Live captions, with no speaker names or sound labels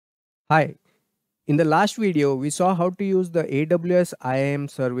Hi, in the last video, we saw how to use the AWS IAM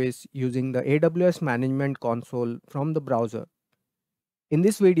service using the AWS Management Console from the browser. In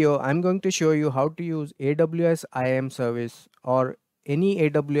this video, I'm going to show you how to use AWS IAM service or any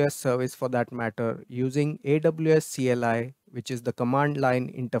AWS service for that matter using AWS CLI, which is the command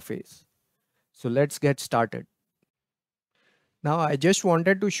line interface. So let's get started. Now, I just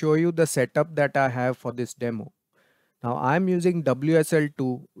wanted to show you the setup that I have for this demo. Now I'm using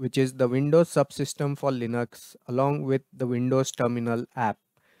WSL2, which is the Windows subsystem for Linux, along with the Windows Terminal app.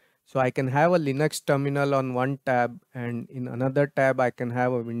 So I can have a Linux terminal on one tab, and in another tab I can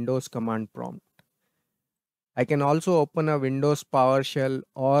have a Windows command prompt. I can also open a Windows PowerShell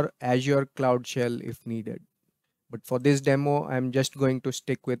or Azure Cloud Shell if needed. But for this demo, I'm just going to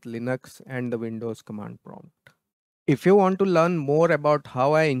stick with Linux and the Windows command prompt. If you want to learn more about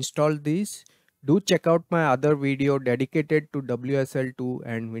how I installed these, do check out my other video dedicated to WSL2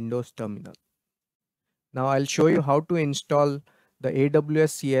 and Windows Terminal. Now I'll show you how to install the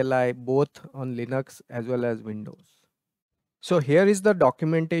AWS CLI both on Linux as well as Windows. So here is the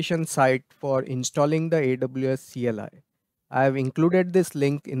documentation site for installing the AWS CLI. I have included this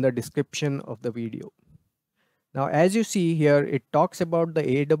link in the description of the video. Now as you see here, it talks about the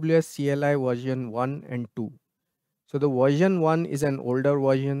AWS CLI version 1 and 2. So the version 1 is an older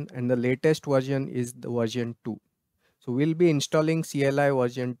version and the latest version is the version 2. So we'll be installing CLI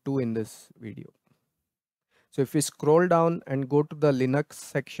version 2 in this video. So if we scroll down and go to the Linux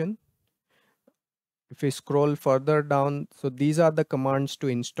section, if we scroll further down, so these are the commands to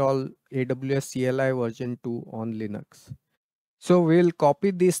install AWS CLI version 2 on Linux. So we'll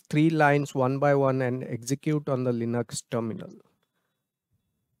copy these 3 lines one by one and execute on the Linux terminal.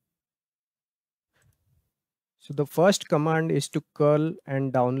 So the first command is to curl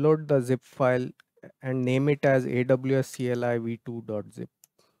and download the zip file and name it as AWS CLI v2.zip.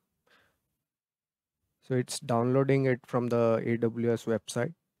 So it's downloading it from the AWS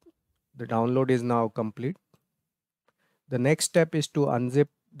website. The download is now complete. The next step is to unzip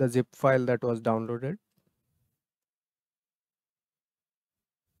the zip file that was downloaded.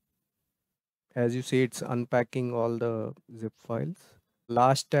 As you see, it's unpacking all the zip files.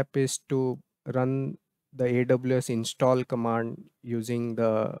 Last step is to run the AWS install command using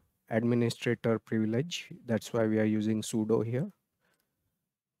the administrator privilege. That's why we are using sudo here.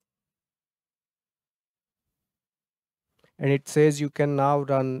 And it says you can now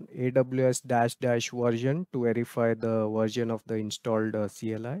run AWS -- version to verify the version of the installed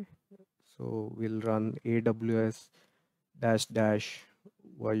CLI. So we'll run AWS --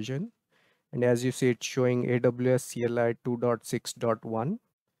 version. And as you see, it's showing AWS CLI 2.6.1.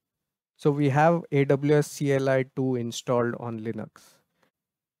 So we have AWS CLI 2 installed on Linux.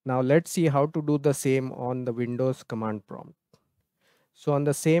 Now let's see how to do the same on the Windows command prompt. So on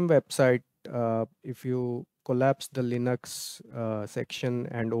the same website, if you collapse the Linux section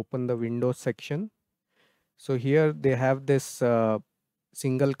and open the Windows section, so here they have this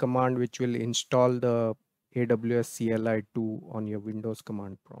single command which will install the AWS CLI 2 on your Windows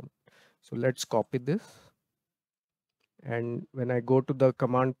command prompt. So let's copy this. And when I go to the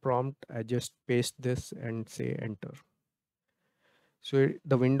command prompt, I just paste this and say enter. So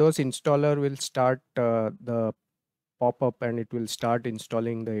the Windows installer will start the pop-up and it will start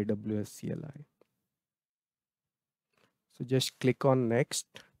installing the AWS CLI. So just click on next.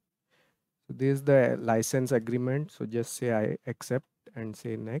 So this is the license agreement. So just say I accept and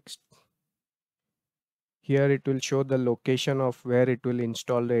say next. Here it will show the location of where it will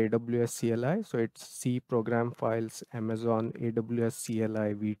install the AWS CLI. So it's C program files, Amazon AWS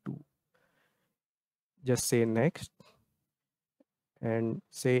CLI v2. Just say next and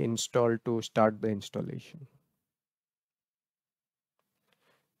say install to start the installation.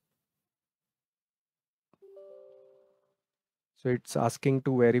 So it's asking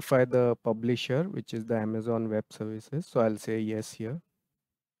to verify the publisher, which is the Amazon Web Services. So I'll say yes here.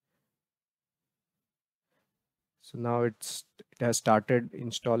 So now it has started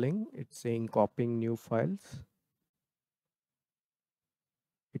installing. It's saying copying new files.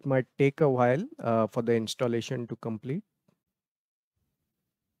 It might take a while for the installation to complete.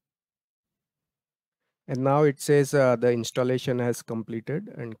 And now it says the installation has completed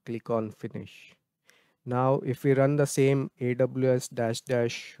and click on finish. Now if we run the same AWS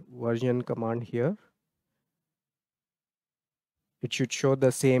 -- version command here, it should show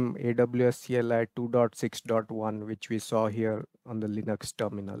the same AWS CLI 2.6.1 which we saw here on the Linux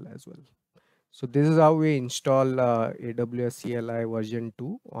terminal as well. So this is how we install AWS CLI version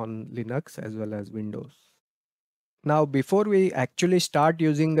 2 on Linux as well as Windows. Now before we actually start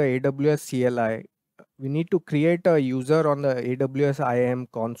using the AWS CLI, we need to create a user on the AWS IAM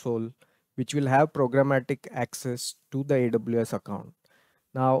console, which will have programmatic access to the AWS account.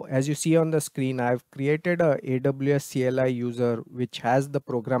 Now, as you see on the screen, I've created a AWS CLI user which has the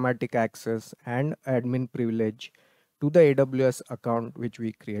programmatic access and admin privilege to the AWS account which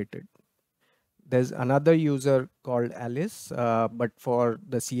we created. There's another user called Alice, but for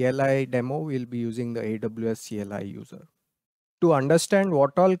the CLI demo, we'll be using the AWS CLI user. To understand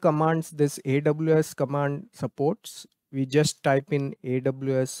what all commands this AWS command supports, we just type in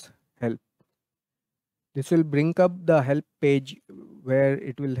AWS help. This will bring up the help page where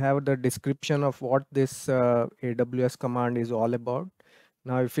it will have the description of what this AWS command is all about.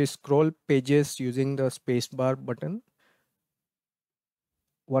 Now, if we scroll pages using the spacebar button,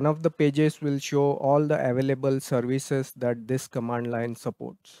 one of the pages will show all the available services that this command line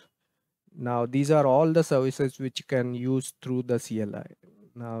supports. Now, these are all the services which you can use through the CLI.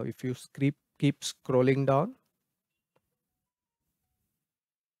 Now, if you keep scrolling down,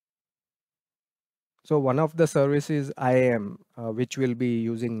 so one of the services IAM, which we'll be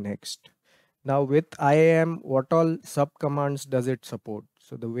using next. Now with IAM, what all subcommands does it support?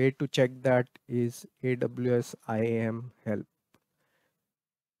 So the way to check that is AWS IAM help.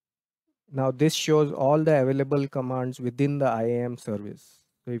 Now this shows all the available commands within the IAM service.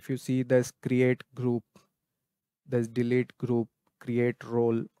 So if you see there's create group, there's delete group, create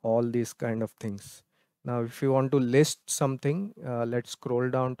role, all these kind of things. Now if you want to list something, let's scroll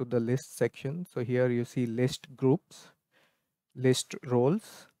down to the list section. So here you see list groups, list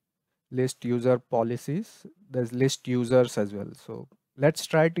roles, list user policies, there's list users as well. So let's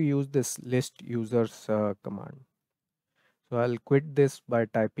try to use this list users command. So I'll quit this by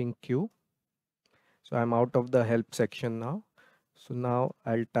typing Q. So I'm out of the help section now. So now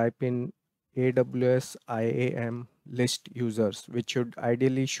I'll type in AWS IAM list users, which should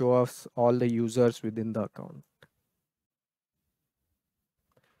ideally show us all the users within the account.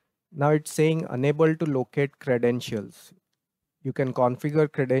 Now it's saying unable to locate credentials. You can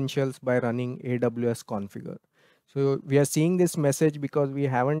configure credentials by running AWS configure. So we are seeing this message because we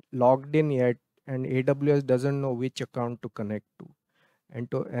haven't logged in yet and AWS doesn't know which account to connect to.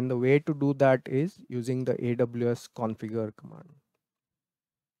 And the way to do that is using the AWS configure command.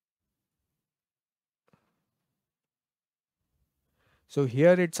 So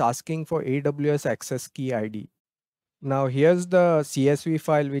here it's asking for AWS access key ID. Now here's the CSV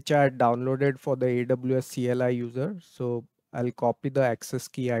file which I had downloaded for the AWS CLI user. So I'll copy the access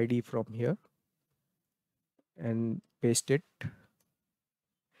key ID from here and paste it.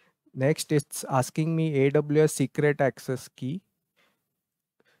 Next, it's asking me AWS secret access key.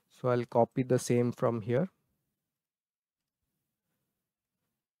 So I'll copy the same from here.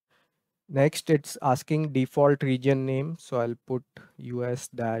 Next, it's asking default region name. So I'll put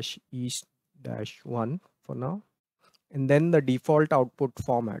US-East-1 for now. And then the default output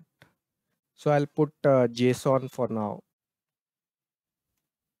format. So I'll put JSON for now.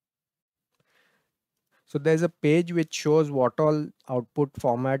 So there's a page which shows what all output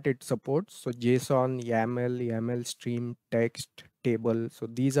format it supports. So JSON, YAML, YAML stream, text, table. So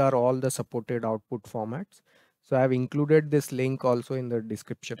these are all the supported output formats. So I've included this link also in the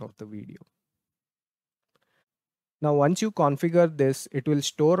description of the video. Now, once you configure this, it will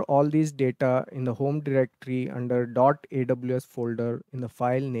store all these data in the home directory under .aws folder in the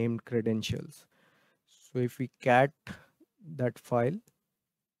file named credentials. So if we cat that file,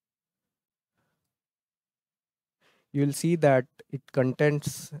 you'll see that it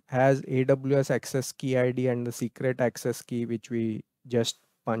has AWS access key ID and the secret access key, which we just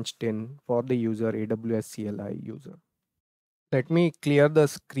punched in for the user AWS CLI user. Let me clear the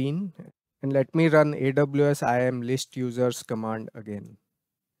screen and let me run AWS IAM list users command again.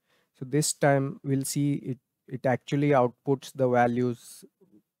 So this time we'll see it actually outputs the values.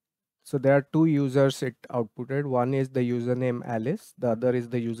 So there are two users it outputted. One is the username Alice, the other is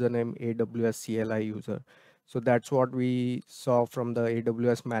the username AWS CLI user. So that's what we saw from the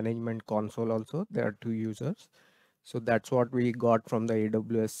AWS management console also. There are two users. So that's what we got from the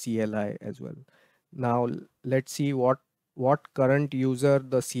AWS CLI as well. Now let's see what current user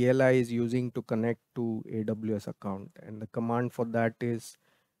the CLI is using to connect to AWS account. And the command for that is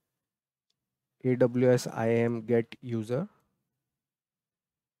AWS IAM get user.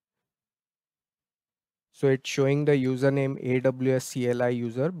 So it's showing the username AWS CLI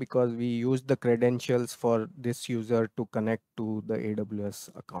user because we used the credentials for this user to connect to the AWS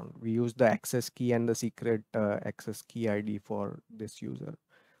account. We use the access key and the secret access key ID for this user.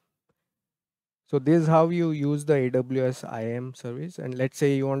 So this is how you use the AWS IAM service. And let's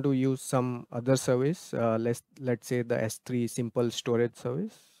say you want to use some other service. Let's say the S3 simple storage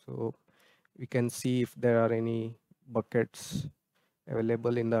service. So we can see if there are any buckets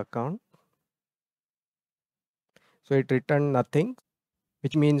available in the account. So it returned nothing,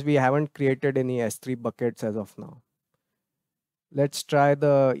 which means we haven't created any S3 buckets as of now. Let's try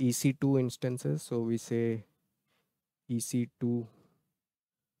the EC2 instances. So we say EC2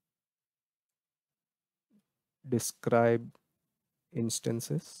 describe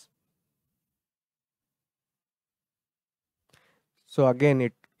instances. So again,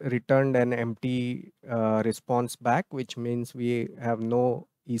 it returned an empty response back, which means we have no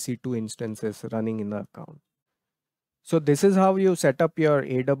EC2 instances running in the account. So this is how you set up your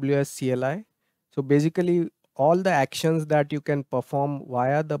AWS CLI. So basically all the actions that you can perform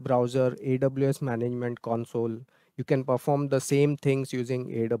via the browser AWS Management Console, you can perform the same things using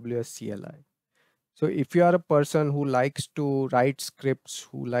AWS CLI. So if you are a person who likes to write scripts,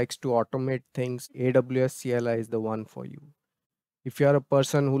 who likes to automate things, AWS CLI is the one for you. If you are a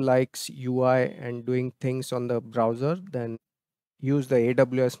person who likes UI and doing things on the browser, then use the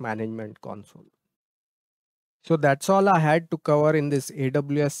AWS Management Console. So that's all I had to cover in this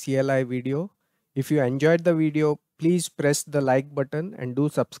AWS CLI video. If you enjoyed the video, please press the like button and do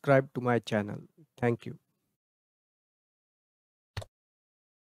subscribe to my channel. Thank you.